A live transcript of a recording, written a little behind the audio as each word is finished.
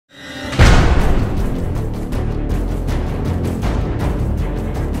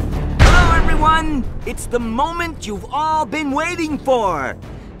It's the moment you've all been waiting for.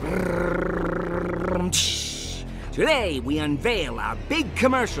 Today, we unveil our big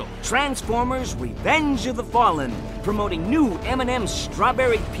commercial, Transformers Revenge of the Fallen, promoting new M&MS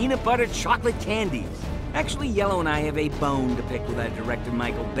Strawberried Peanut Butter chocolate candies. Actually, Yellow and I have a bone to pick with our director,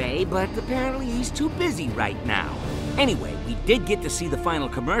 Michael Bay, but apparently he's too busy right now. Anyway, we did get to see the final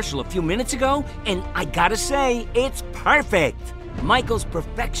commercial a few minutes ago, and I gotta say, it's perfect. Michael's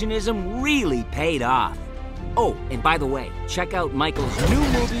perfectionism really paid off. Oh, and by the way, check out Michael's new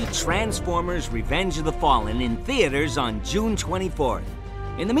movie, Transformers Revenge of the Fallen, in theaters on June 24th.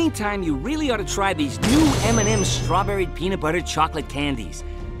 In the meantime, you really ought to try these new M&MS Strawberried Peanut Butter chocolate candies.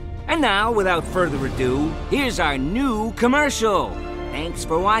 And now, without further ado, here's our new commercial. Thanks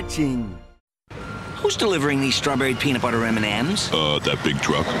for watching. Who's delivering these Strawberried Peanut Butter M&Ms? That big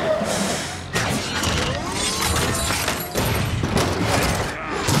truck.